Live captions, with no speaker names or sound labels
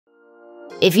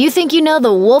If you think you know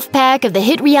the wolf pack of the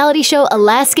hit reality show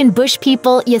Alaskan Bush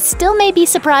People, you still may be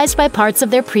surprised by parts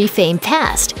of their pre-fame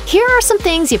past. Here are some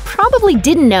things you probably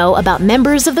didn't know about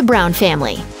members of the Brown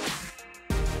family.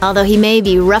 Although he may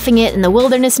be roughing it in the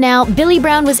wilderness now, Billy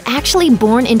Brown was actually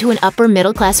born into an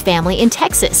upper-middle-class family in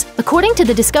Texas. According to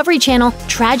the Discovery Channel,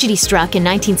 tragedy struck in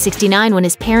 1969 when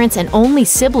his parents and only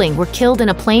sibling were killed in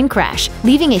a plane crash,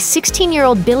 leaving a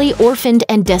 16-year-old Billy orphaned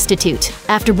and destitute.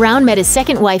 After Brown met his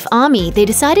second wife, Ami, they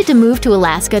decided to move to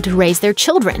Alaska to raise their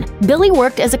children. Billy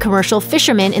worked as a commercial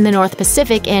fisherman in the North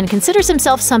Pacific and considers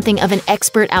himself something of an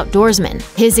expert outdoorsman.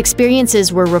 His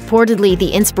experiences were reportedly the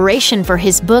inspiration for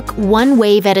his book, One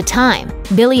Wave at a Time.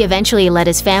 Billy eventually led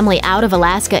his family out of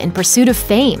Alaska in pursuit of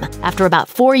fame. After about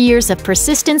 4 years of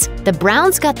persistence, the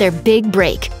Browns got their big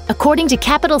break. According to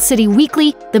Capital City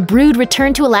Weekly, the brood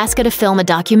returned to Alaska to film a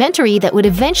documentary that would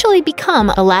eventually become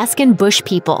Alaskan Bush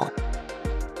People.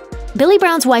 Billy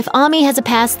Brown's wife Ami has a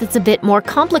past that's a bit more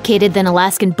complicated than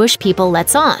Alaskan Bush People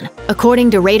lets on. According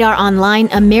to Radar Online,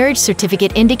 a marriage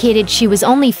certificate indicated she was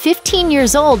only 15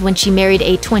 years old when she married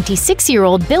a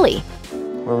 26-year-old Billy.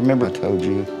 Well, remember I told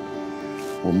you,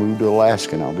 we'll move to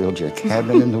Alaska and I'll build you a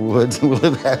cabin in the woods and we'll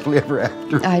live happily ever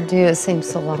after. I do. It seems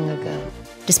so long ago.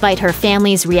 Despite her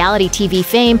family's reality TV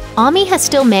fame, Ami has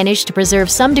still managed to preserve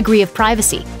some degree of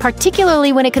privacy,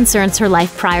 particularly when it concerns her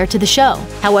life prior to the show.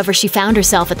 However, she found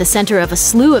herself at the center of a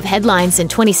slew of headlines in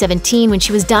 2017 when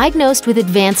she was diagnosed with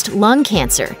advanced lung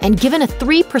cancer and given a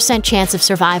 3% chance of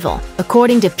survival.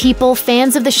 According to People,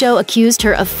 fans of the show accused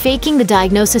her of faking the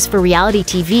diagnosis for reality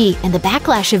TV, and the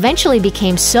backlash eventually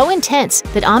became so intense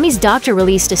that Ami's doctor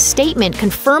released a statement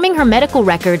confirming her medical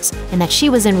records and that she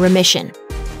was in remission.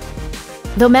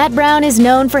 Though Matt Brown is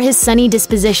known for his sunny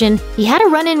disposition, he had a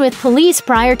run-in with police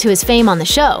prior to his fame on the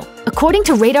show. According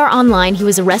to Radar Online, he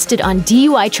was arrested on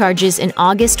DUI charges in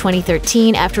August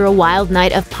 2013 after a wild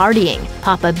night of partying.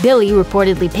 Papa Billy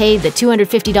reportedly paid the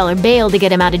 $250 bail to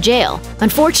get him out of jail.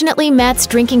 Unfortunately, Matt's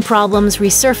drinking problems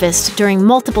resurfaced during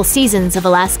multiple seasons of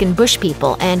Alaskan Bush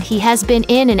People, and he has been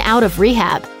in and out of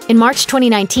rehab. In March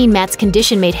 2019, Matt's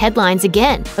condition made headlines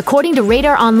again. According to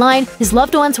Radar Online, his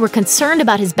loved ones were concerned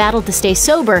about his battle to stay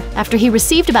sober after he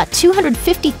received about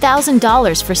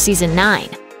 $250,000 for Season 9.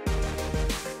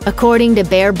 According to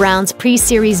Bear Brown's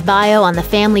pre-series bio on the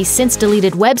family's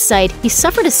since-deleted website, he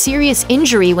suffered a serious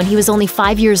injury when he was only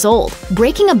 5 years old,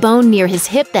 breaking a bone near his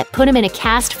hip that put him in a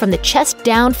cast from the chest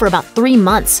down for about 3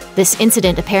 months. This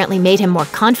incident apparently made him more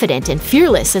confident and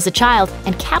fearless as a child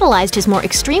and catalyzed his more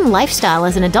extreme lifestyle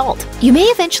as an adult. You may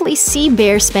eventually see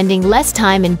Bear spending less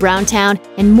time in Browntown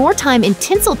and more time in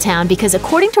Tinseltown because,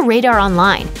 according to Radar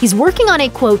Online, he's working on a,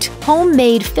 quote,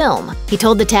 homemade film. He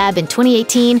told the Tab in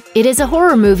 2018, "It is a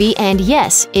horror movie, and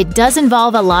yes, it does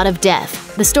involve a lot of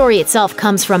death. The story itself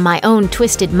comes from my own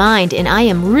twisted mind, and I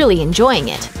am really enjoying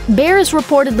it." Bear is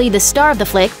reportedly the star of the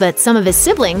flick, but some of his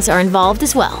siblings are involved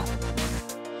as well.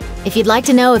 If you'd like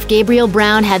to know if Gabriel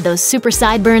Brown had those super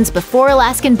sideburns before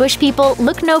Alaskan Bush People,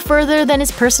 look no further than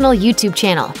his personal YouTube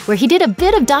channel, where he did a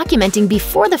bit of documenting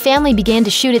before the family began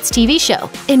to shoot its TV show.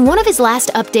 In one of his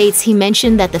last updates, he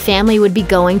mentioned that the family would be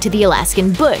going to the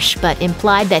Alaskan bush, but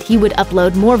implied that he would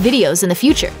upload more videos in the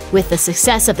future. With the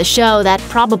success of the show, that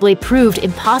probably proved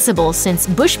impossible since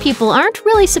bush people aren't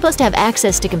really supposed to have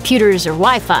access to computers or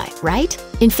Wi-Fi, right?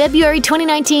 In February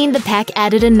 2019, the pack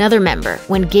added another member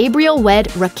when Gabriel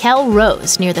wed Raquel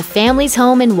Rose near the family's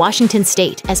home in Washington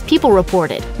state, as People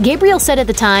reported. Gabriel said at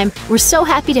the time, "We're so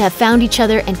happy to have found each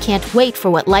other and can't wait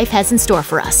for what life has in store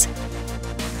for us."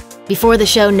 Before the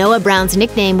show, Noah Brown's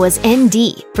nickname was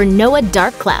ND, for Noah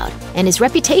Dark Cloud, and his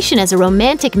reputation as a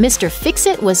romantic Mr.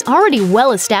 Fix-It was already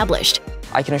well established.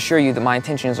 I can assure you that my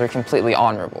intentions are completely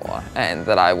honorable, and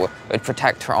that I would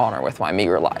protect her honor with my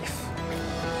meager life.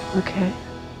 Okay.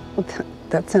 Well,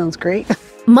 that sounds great.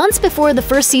 Months before the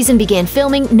first season began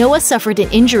filming, Noah suffered an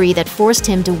injury that forced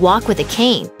him to walk with a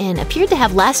cane and appeared to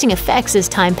have lasting effects as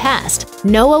time passed.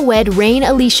 Noah wed Rain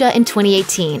Alicia in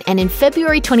 2018, and in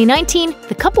February 2019,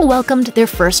 the couple welcomed their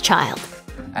first child.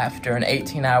 After an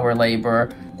 18-hour labor,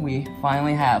 we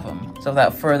finally have him. So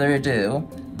without further ado,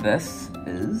 this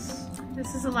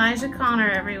is Elijah Connor,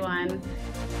 everyone.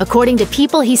 According to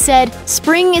People, he said,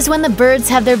 "Spring is when the birds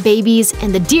have their babies,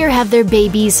 and the deer have their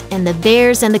babies, and the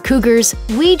bears and the cougars,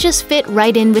 we just fit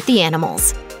right in with the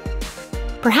animals."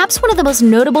 Perhaps one of the most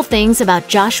notable things about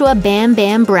Joshua Bam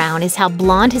Bam Brown is how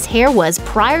blonde his hair was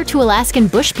prior to Alaskan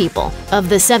Bush People. Of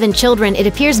the 7 children, it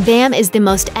appears Bam is the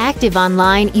most active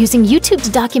online, using YouTube to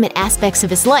document aspects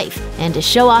of his life and to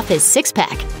show off his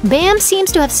six-pack. Bam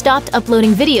seems to have stopped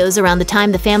uploading videos around the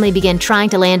time the family began trying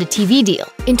to land a TV deal.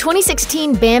 In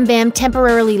 2016, Bam Bam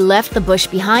temporarily left the bush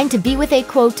behind to be with a,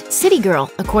 quote, city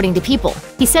girl, according to People.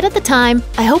 He said at the time,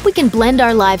 "I hope we can blend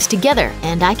our lives together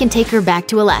and I can take her back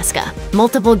to Alaska."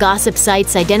 Multiple gossip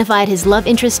sites identified his love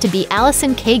interest to be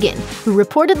Allison Kagan, who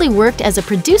reportedly worked as a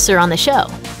producer on the show.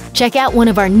 Check out one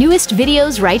of our newest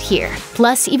videos right here.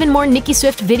 Plus, even more Nicki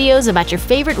Swift videos about your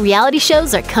favorite reality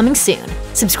shows are coming soon.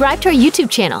 Subscribe to our YouTube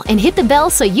channel and hit the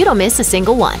bell so you don't miss a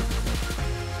single one.